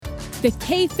The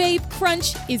Kayfabe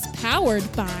Crunch is powered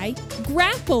by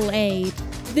Grapple-Aid,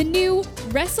 the new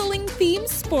wrestling-themed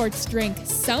sports drink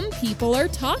some people are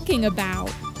talking about.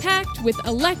 Packed with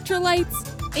electrolytes,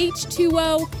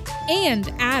 H2O,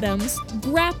 and atoms,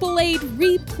 Grapple-Aid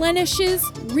replenishes,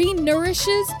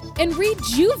 renourishes, and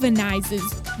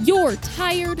rejuvenizes your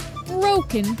tired,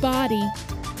 broken body.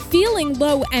 Feeling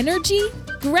low energy?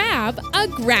 Grab a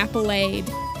Grapple-Aid.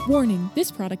 Warning, this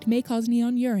product may cause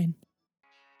neon urine.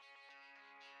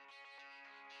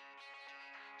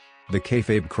 The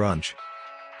Kayfabe Crunch.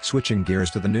 Switching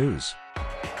gears to the news.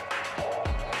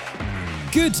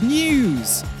 Good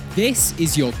news! This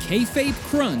is your Kayfabe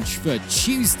Crunch for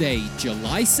Tuesday,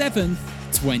 July 7th,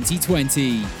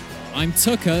 2020. I'm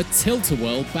Tucker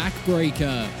Tilt-A-Whirl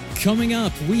Backbreaker. Coming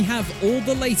up, we have all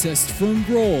the latest from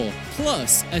Raw,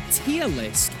 plus a tier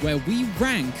list where we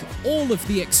rank all of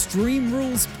the Extreme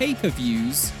Rules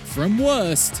pay-per-views from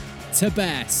worst to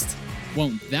best.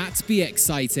 Won't that be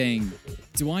exciting?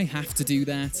 Do I have to do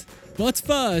that? But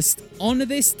first, on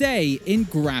this day in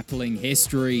grappling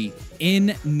history. In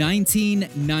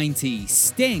 1990,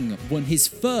 Sting won his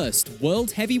first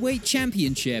World Heavyweight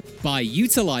Championship by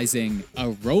utilizing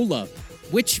a roll-up,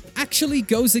 which actually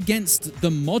goes against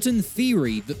the modern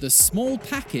theory that the small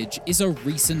package is a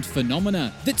recent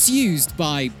phenomena that's used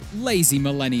by lazy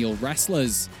millennial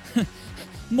wrestlers.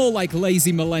 More like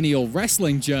lazy millennial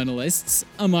wrestling journalists,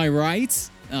 am I right?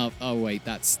 Oh wait,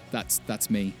 that's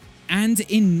me. And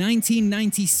in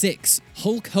 1996,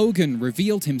 Hulk Hogan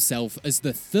revealed himself as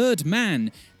the third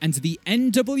man, and the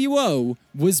NWO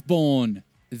was born.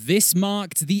 This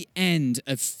marked the end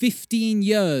of 15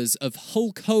 years of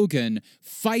Hulk Hogan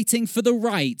fighting for the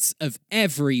rights of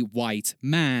every white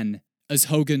man, as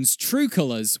Hogan's true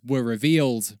colors were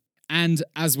revealed. And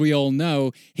as we all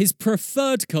know, his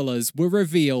preferred colors were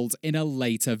revealed in a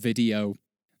later video.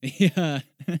 Yeah.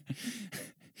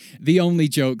 The only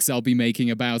jokes I'll be making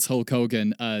about Hulk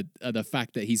Hogan are the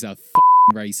fact that he's a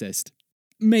f***ing racist.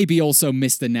 Maybe also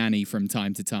Mr. Nanny from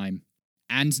time to time.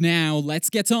 And now, let's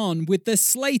get on with the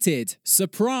slated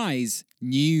surprise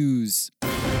news.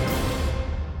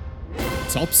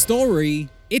 Top story.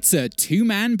 It's a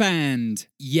two-man band.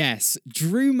 Yes,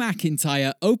 Drew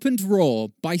McIntyre opened Raw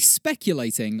by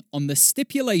speculating on the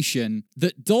stipulation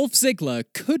that Dolph Ziggler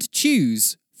could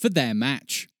choose for their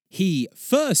match. He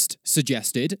first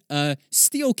suggested a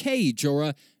steel cage or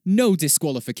a no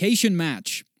disqualification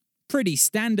match. Pretty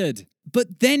standard.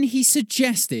 But then he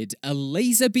suggested a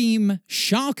laser beam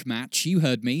shark match, you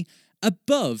heard me,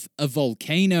 above a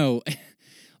volcano.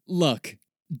 Look,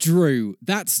 Drew,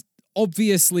 that's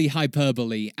obviously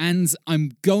hyperbole, and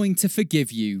I'm going to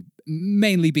forgive you,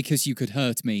 mainly because you could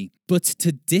hurt me. But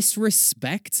to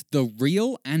disrespect the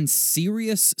real and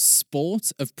serious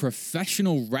sport of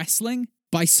professional wrestling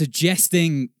by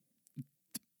suggesting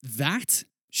that?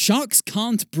 Sharks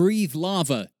can't breathe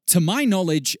lava. To my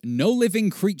knowledge, no living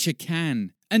creature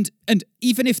can. And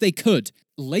even if they could,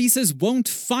 lasers won't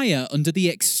fire under the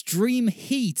extreme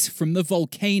heat from the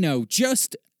volcano.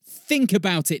 Just think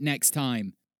about it next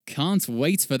time. Can't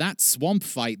wait for that swamp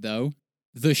fight, though.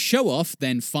 The show-off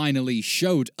then finally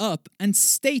showed up and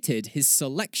stated his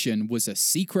selection was a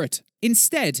secret.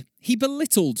 Instead, he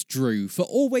belittled Drew for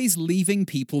always leaving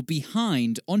people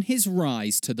behind on his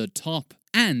rise to the top,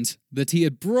 and that he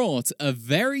had brought a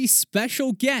very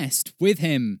special guest with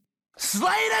him.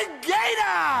 Slater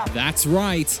Gator! That's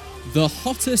right, the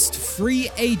hottest free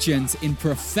agent in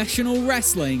professional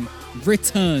wrestling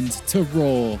returned to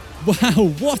Raw. Wow,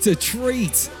 what a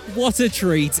treat! What a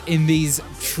treat in these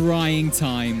trying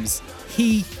times.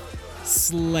 Heath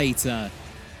Slater.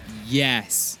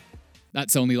 Yes.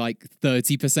 That's only like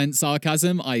 30%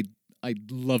 sarcasm. I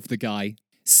love the guy.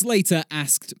 Slater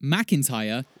asked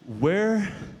McIntyre,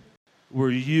 Where were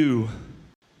you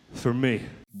for me?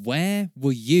 Where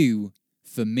were you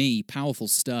for me? Powerful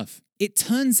stuff. It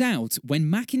turns out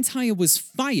when McIntyre was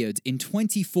fired in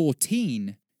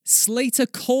 2014, Slater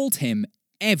called him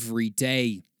every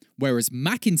day, whereas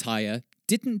McIntyre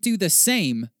didn't do the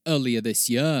same earlier this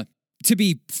year. To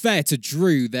be fair to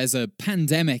Drew, there's a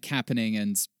pandemic happening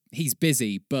and he's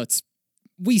busy, but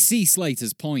we see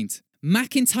Slater's point.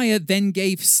 McIntyre then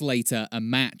gave Slater a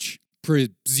match,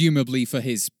 presumably for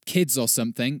his kids or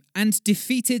something, and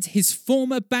defeated his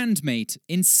former bandmate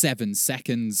in 7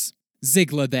 seconds.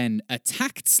 Ziggler then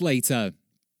attacked Slater,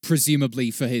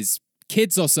 presumably for his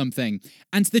kids or something,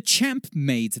 and the champ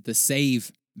made the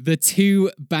save. The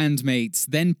two bandmates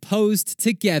then posed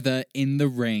together in the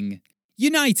ring,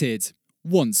 united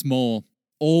once more.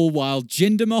 All while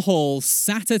Jinder Mahal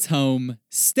sat at home,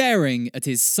 staring at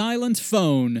his silent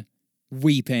phone,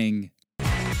 weeping.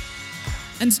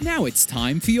 And now it's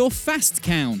time for your Fast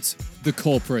Count, the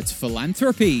corporate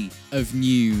philanthropy of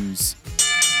news.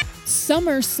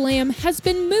 SummerSlam has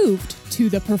been moved to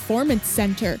the Performance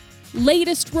Center.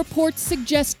 Latest reports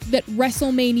suggest that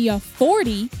WrestleMania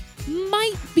 40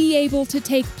 might be able to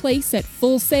take place at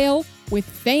Full Sail with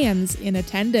fans in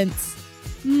attendance.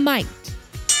 Might.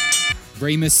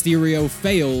 Rey Mysterio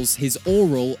fails his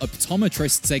oral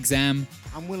optometrist's exam.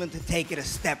 I'm willing to take it a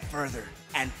step further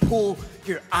and pull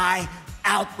your eye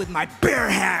out with my bare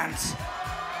hands.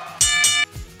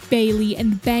 Bayley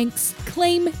and Banks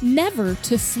claim never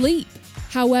to sleep.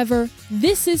 However,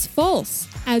 this is false,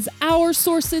 as our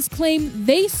sources claim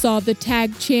they saw the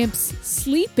tag champs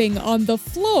sleeping on the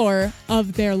floor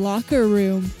of their locker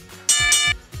room.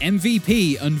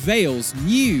 MVP unveils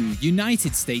new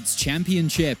United States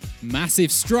Championship.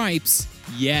 Massive stripes?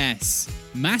 Yes.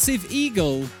 Massive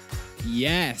eagle?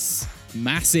 Yes.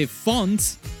 Massive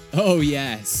font? Oh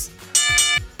yes.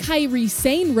 Kairi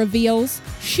Sane reveals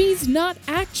she's not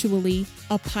actually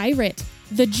a pirate.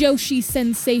 The Joshi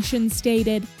sensation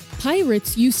stated,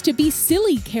 "Pirates used to be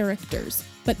silly characters,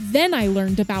 but then I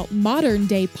learned about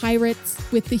modern-day pirates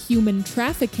with the human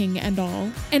trafficking and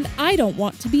all, and I don't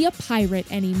want to be a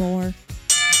pirate anymore."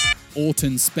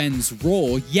 Orton spends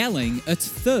Raw yelling at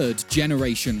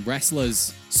third-generation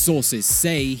wrestlers. Sources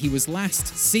say he was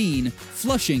last seen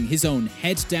flushing his own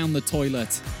head down the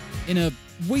toilet in a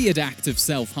weird act of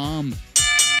self-harm.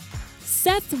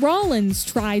 Seth Rollins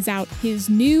tries out his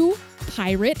new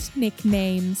pirate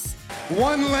nicknames.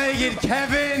 One-legged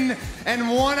Kevin and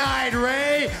one-eyed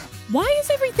Ray. Why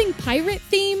is everything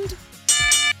pirate-themed?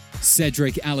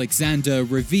 Cedric Alexander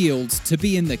revealed to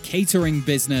be in the catering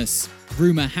business.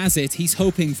 Rumor has it he's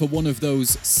hoping for one of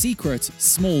those secret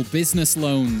small business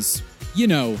loans. You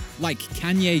know, like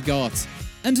Kanye got.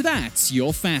 And that's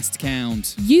your Fast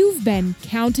Count. You've been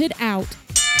counted out.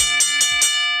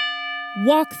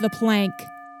 Walk the plank.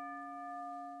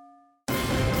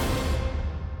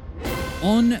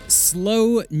 On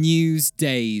slow news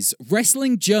days,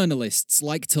 wrestling journalists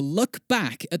like to look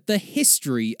back at the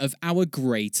history of our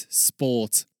great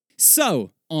sport.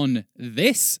 So, on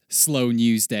this slow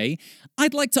news day,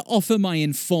 I'd like to offer my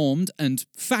informed and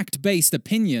fact-based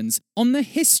opinions on the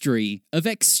history of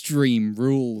Extreme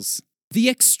Rules. The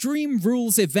Extreme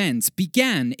Rules event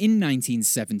began in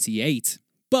 1978,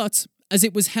 but as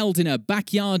it was held in a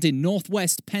backyard in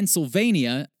northwest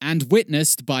Pennsylvania and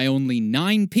witnessed by only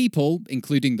 9 people,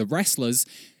 including the wrestlers,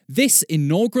 this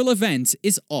inaugural event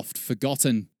is oft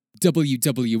forgotten.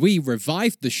 WWE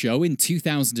revived the show in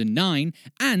 2009,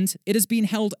 and it has been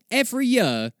held every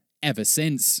year ever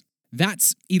since.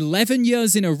 That's 11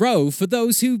 years in a row for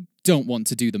those who don't want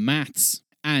to do the maths,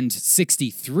 and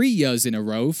 63 years in a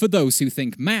row for those who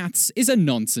think maths is a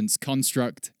nonsense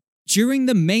construct. During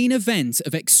the main event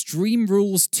of Extreme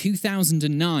Rules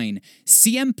 2009,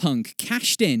 CM Punk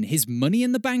cashed in his Money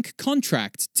in the Bank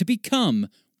contract to become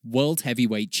World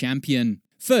Heavyweight Champion.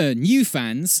 For new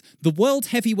fans, the World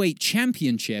Heavyweight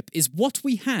Championship is what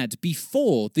we had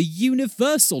before the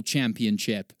Universal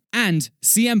Championship, and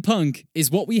CM Punk is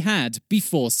what we had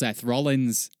before Seth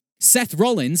Rollins. Seth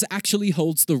Rollins actually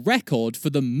holds the record for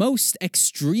the most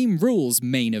Extreme Rules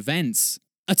main events,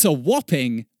 at a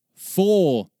whopping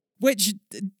 4. Which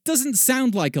doesn't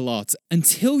sound like a lot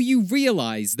until you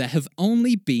realize there have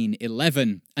only been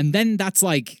 11. And then that's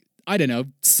like, I don't know,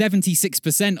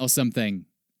 76% or something.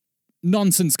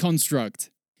 Nonsense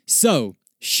construct. So,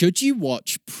 should you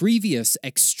watch previous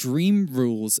Extreme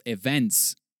Rules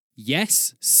events?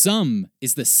 Yes, some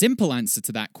is the simple answer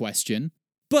to that question.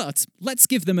 But let's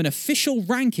give them an official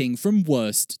ranking from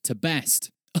worst to best.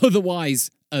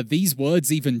 Otherwise, are these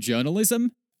words even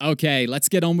journalism? Okay, let's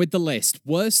get on with the list.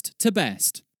 Worst to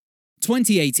best.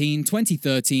 2018,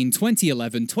 2013,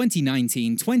 2011,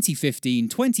 2019, 2015,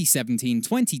 2017,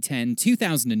 2010,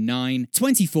 2009,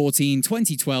 2014,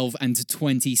 2012, and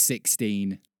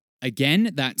 2016.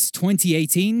 Again, that's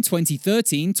 2018,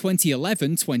 2013,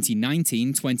 2011,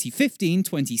 2019, 2015,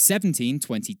 2017,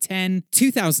 2010,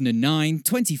 2009,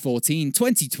 2014,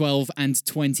 2012, and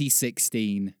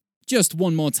 2016. Just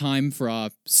one more time for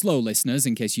our slow listeners,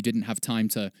 in case you didn't have time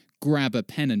to grab a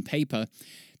pen and paper.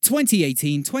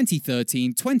 2018,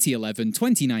 2013, 2011,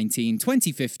 2019,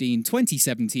 2015,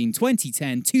 2017,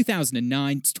 2010,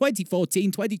 2009,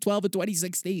 2014, 2012, and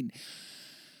 2016.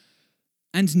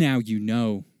 And now you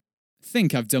know.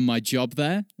 Think I've done my job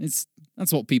there. That's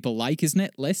what people like, isn't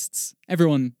it? Lists.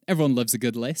 Everyone loves a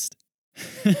good list.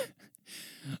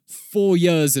 4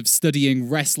 years of studying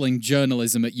wrestling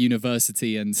journalism at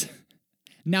university, and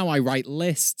now I write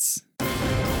lists.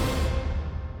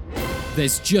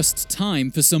 There's just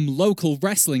time for some local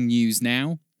wrestling news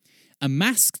now. A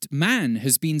masked man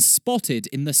has been spotted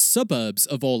in the suburbs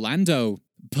of Orlando.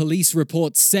 Police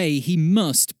reports say he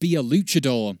must be a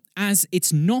luchador, as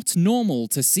it's not normal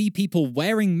to see people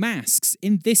wearing masks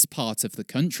in this part of the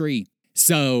country.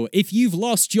 So, if you've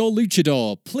lost your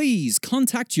luchador, please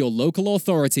contact your local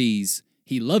authorities.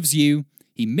 He loves you,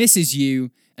 he misses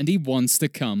you, and he wants to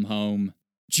come home.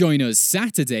 Join us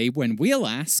Saturday when we'll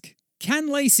ask, can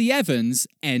Lacey Evans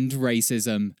end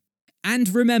racism?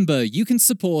 And remember, you can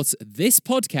support this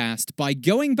podcast by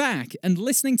going back and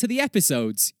listening to the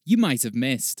episodes you might have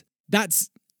missed. That's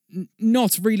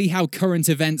not really how current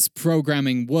events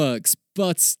programming works,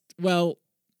 but, well,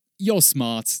 you're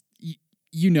smart.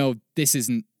 You know this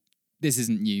isn't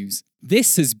news.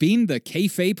 This has been the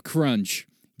Kayfabe Crunch,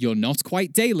 your not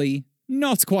quite daily,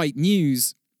 not quite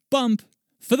news bump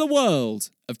for the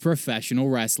world of professional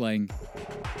wrestling.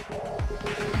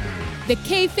 The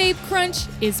Kayfabe Crunch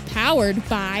is powered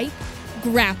by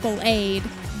Grapple Aid,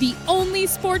 the only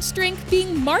sports drink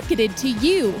being marketed to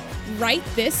you right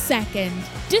this second.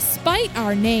 Despite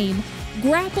our name,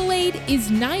 Grapple Aid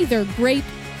is neither grape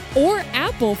or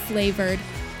apple flavored.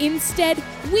 Instead,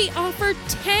 we offer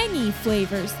tangy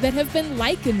flavors that have been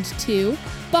likened to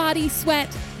body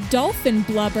sweat, dolphin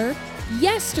blubber,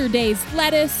 yesterday's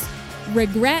lettuce,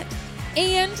 regret,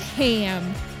 and ham,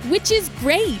 which is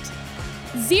great.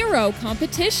 Zero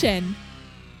competition.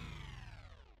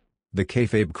 The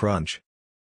Kayfabe Crunch.